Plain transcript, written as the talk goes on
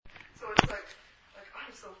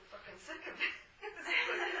sick of it. It's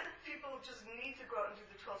like people just need to go out and do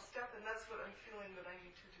the 12th step, and that's what I'm feeling that I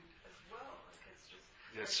need to do as well. Like it's just,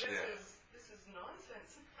 this is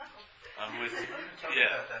nonsense now. I'm with you. We've been talking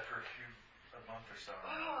about that for a month or so.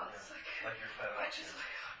 Oh, it's like you're fed up.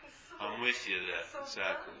 I'm with you there,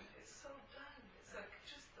 exactly. It's so done. It's like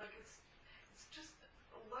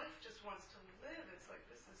life just wants to live. It's like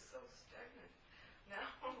this is so stagnant now.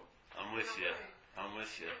 I'm with you.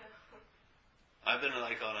 Yeah. I've been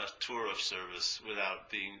like on a tour of service without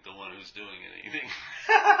being the one who's doing anything.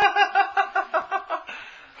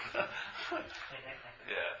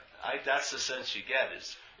 That's the sense you get,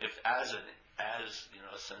 is if as a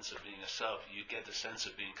sense of being a self, you get the sense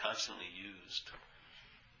of being constantly used.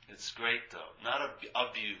 It's great though, not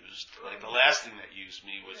abused. Like the last thing that used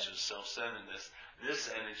me, which is self-centeredness. This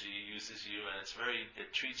energy uses you, and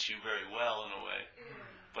it treats you very well in a way.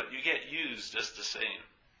 But you get used just the same.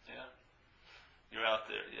 Yeah, you're out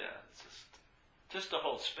there. Yeah, it's just to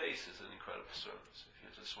hold space is an incredible service. If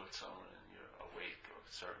you're just with someone and you're awake or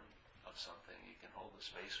certain of something, you can hold the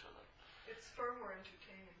space for them. It's far more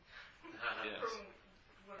entertaining. Yes. From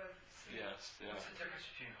what I've seen. Yes. Yeah. What's the difference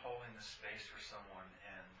between holding the space for someone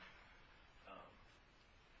and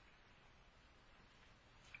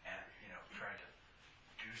trying to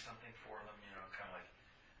do something for them? Kind of like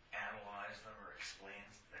analyze them or explain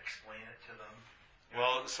it to them.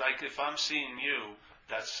 Well, it's like if I'm seeing you,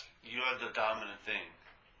 you're the dominant thing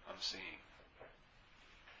I'm seeing.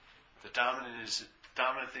 The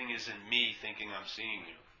dominant thing is in me thinking I'm seeing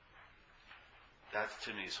you. That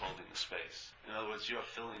to me is holding the space. In other words, you're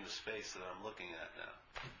filling the space that I'm looking at now.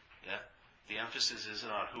 Yeah? The emphasis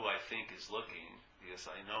isn't on who I think is looking, because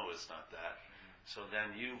I know it's not that. So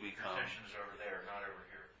then you become... Your attention is over there, not over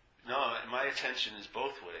here. No, my attention is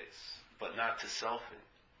both ways, but not to selfing.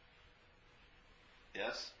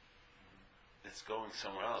 Yes? It's going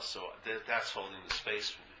somewhere else, so that's holding the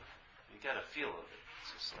space for me. You get a feel of it.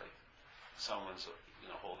 It's just like someone's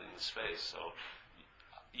holding the space. So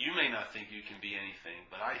you may not think you can be anything,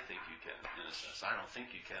 but I think you can, in a sense. I don't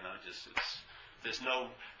think you can. There's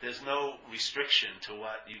no restriction to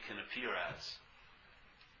what you can appear as.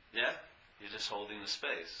 Yeah? You're just holding the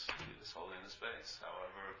space. However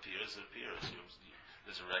it appears, it appears.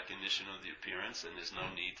 There's a recognition of the appearance, and there's no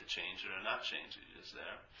need to change it or not change it. You're just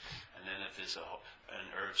there. And then if there's an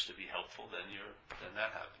urge to be helpful, then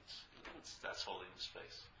that happens. That's holding the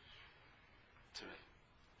space. To me.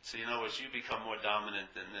 So in other words, you become more dominant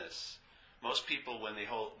than this. Most people, when they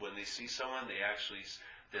see someone,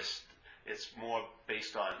 it's more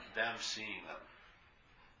based on them seeing them.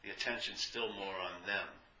 The attention's still more on them,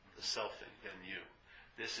 the selfing, than you.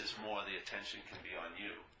 This is more the attention can be on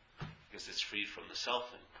you, because it's freed from the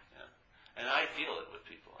selfing. Yeah? And I feel it with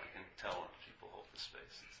people. I can tell when people hold the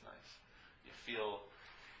space. It's nice. You feel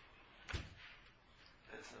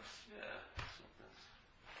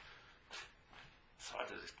it's hard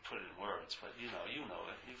to put it in words, but you know it.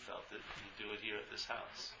 You felt it. You do it here at this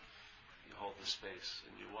house. You hold the space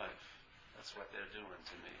in your wife. That's what they're doing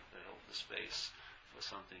to me. They hold the space for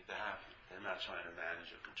something to happen. They're not trying to manage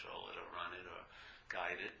or control it or run it or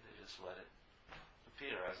guide it. They just let it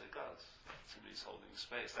appear as it goes. To me, it's holding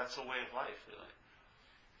space. That's a way of life, really.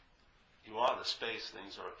 You are the space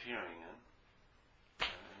things are appearing in.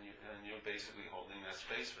 And you're basically holding that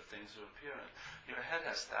space for things to appear in. Your head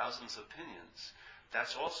has thousands of opinions.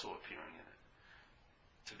 That's also appearing in it.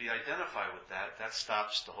 To be identified with that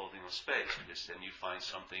stops the holding of space, because then you find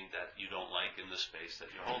something that you don't like in the space that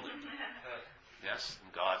you're holding. Yes?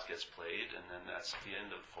 And God gets played, and then that's the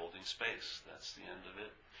end of holding space. That's the end of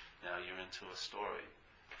it. Now you're into a story.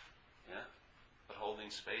 Yeah? But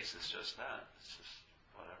holding space is just that. It's just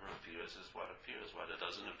whatever appears is what appears. What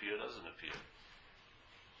doesn't appear, doesn't appear.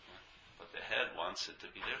 But the head wants it to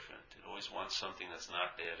be different. It always wants something that's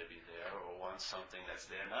not there to be there, or wants something that's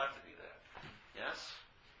there not to be there. Yes?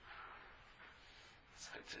 It's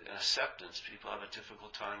like acceptance. People have a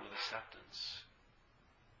difficult time with acceptance,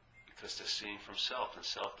 because they're seeing from self, and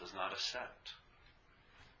self does not accept.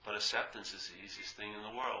 But acceptance is the easiest thing in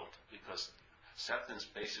the world, because acceptance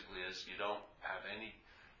basically is you don't have any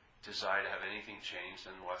desire to have anything changed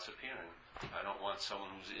in what's appearing. I don't want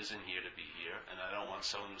someone who isn't here to be here, and I don't want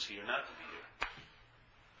someone who's here not to be here.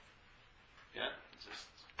 Yeah? It's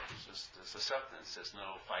just acceptance. There's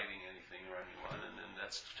no fighting anything or anyone, and then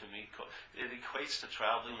that's, to me, it equates to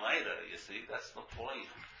traveling lighter, you see? That's the point.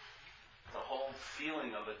 The whole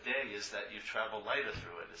feeling of a day is that you travel lighter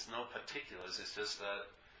through it. It's no particulars. It's just that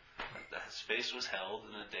The space was held,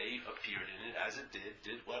 and the day appeared in it as it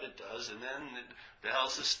did what it does, and then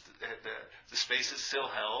the space is still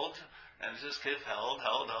held, and it's just kept held,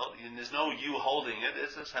 and there's no you holding it,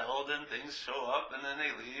 it's just held, and things show up, and then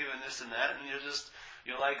they leave, and this and that, and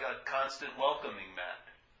you're like a constant welcoming mat,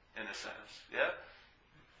 in a sense, yeah?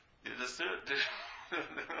 You just do it.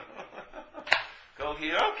 Go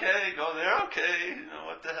here, okay, go there, okay,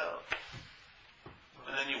 what the hell?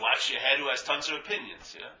 And then you watch your head who has tons of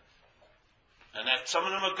opinions, yeah? And some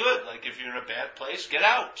of them are good. Like if you're in a bad place, get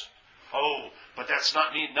out. Oh, but that's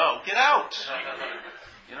not me. No, get out.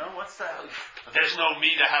 What's that? There's no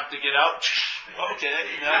me to have to get out. Okay,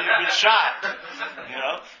 now you've been shot.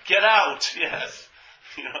 Get out. Yes.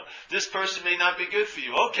 This person may not be good for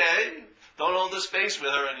you. Okay, don't hold the space with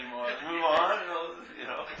her anymore. Move on.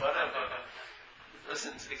 Whatever. It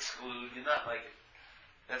doesn't exclude. You're not like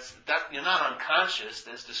you're not unconscious.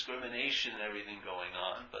 There's discrimination and everything going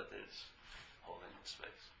on, but there's holding the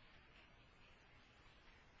space.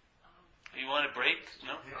 You want a break?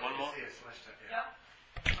 No? One more? Yeah.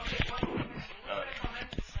 Okay, one more question. Would you recommend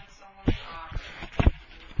to send someone,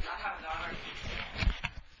 I have a daughter who's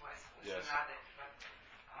Yes. an addict, but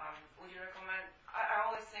would you recommend, I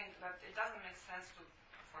always think that it doesn't make sense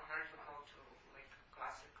for her to go to like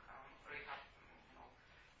classic rehab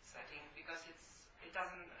setting because it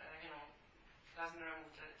doesn't doesn't remove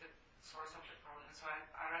the source of the problem. So I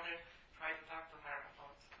rather try to talk to her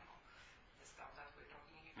about the stuff that we're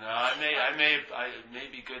talking about. No, I may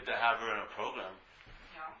be good to have her in a program.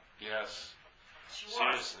 Yeah. Yes.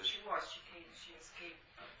 Seriously. She escaped.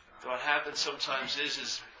 But, what happens sometimes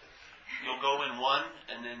is you'll go in one,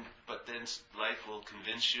 but then life will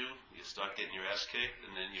convince you. You start getting your ass kicked,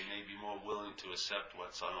 and then you may be more willing to accept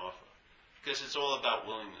what's on offer. Because it's all about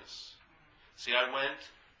willingness. See, I went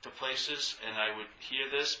to places, and I would hear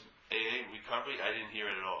this, AA, recovery, I didn't hear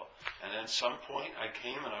it at all. And then at some point, I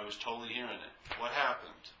came and I was totally hearing it. What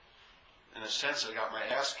happened? In a sense, I got my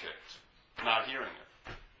ass kicked, not hearing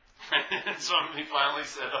it. And somebody finally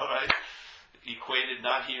said, all right, equated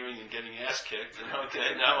not hearing and getting ass kicked, and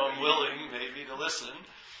okay, now I'm willing maybe to listen.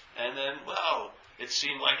 And then, wow, it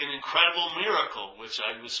seemed like an incredible miracle, which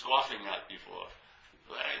I was scoffing at before.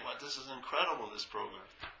 Hey, this is incredible, this program.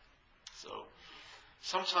 So,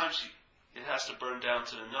 sometimes it has to burn down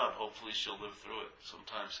to the nub. Hopefully she'll live through it.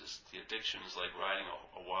 Sometimes the addiction is like riding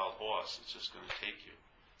a wild horse. It's just going to take you.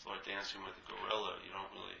 It's like dancing with a gorilla. You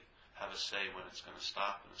don't really have a say when it's going to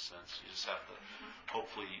stop, in a sense. You just have to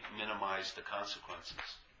hopefully minimize the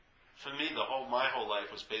consequences. For me, my whole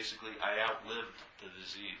life was basically I outlived the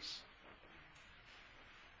disease.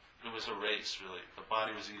 It was a race, really. The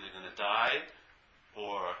body was either going to die,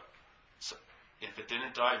 or if it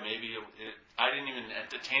didn't die, maybe I didn't even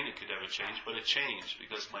entertain it could ever change, but it changed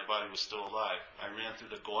because my body was still alive. I ran through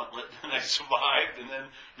the gauntlet and I survived, and then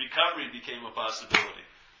recovery became a possibility.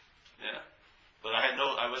 Yeah. But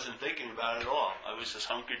I wasn't thinking about it at all. I was just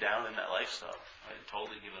hunkered down in that lifestyle. I had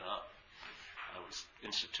totally given up. I was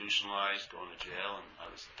institutionalized, going to jail, and I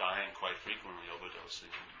was dying quite frequently, overdosing.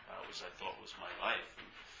 That I thought was my life. And,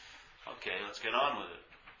 okay, let's get on with it.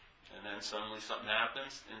 And then suddenly something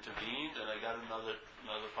happens, intervened, and I got another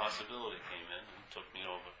possibility came in and took me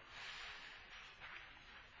over.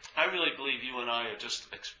 I really believe you and I are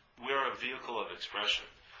we're a vehicle of expression.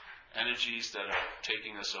 Energies that are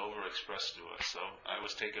taking us over expressed to us. So I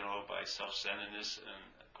was taken over by self-centeredness and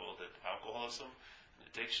called it alcoholism, an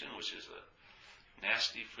addiction, which is a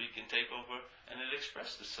nasty freaking takeover, and it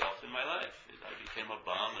expressed itself in my life. I became a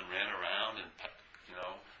bum and ran around and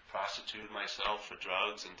prostituted myself for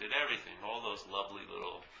drugs and did everything, all those lovely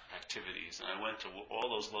little activities. And I went to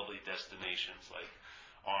all those lovely destinations like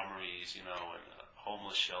armories, and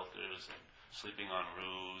homeless shelters and sleeping on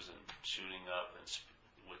roofs and shooting up and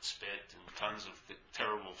with spit and tons of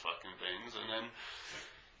terrible fucking things. And then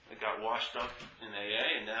I got washed up in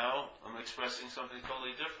AA, and now I'm expressing something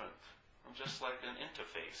totally different. I'm just like an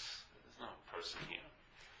interface. There's no person here.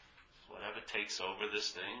 Whatever takes over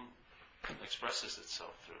this thing expresses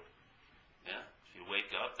itself through. Yeah? If you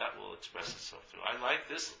wake up, that will express itself through. I like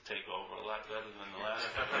this takeover a lot better than the last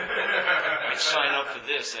one. I'd sign up for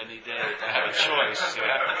this any day if I have a choice.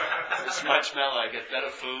 Yeah? It's much mellow. I get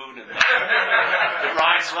better food, and the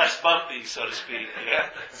ride's less bumpy, so to speak.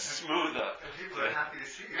 Yeah? It's smoother. And people are happy to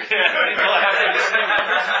see you. Yeah, people are happy to see me.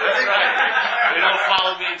 That's right. They don't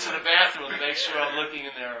follow me into the bathroom to make sure I'm looking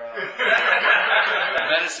in their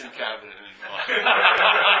medicine cabinet anymore.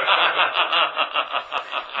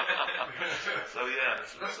 So yeah,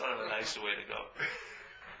 it's sort of a nicer way to go.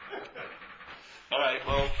 All right,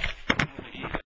 well.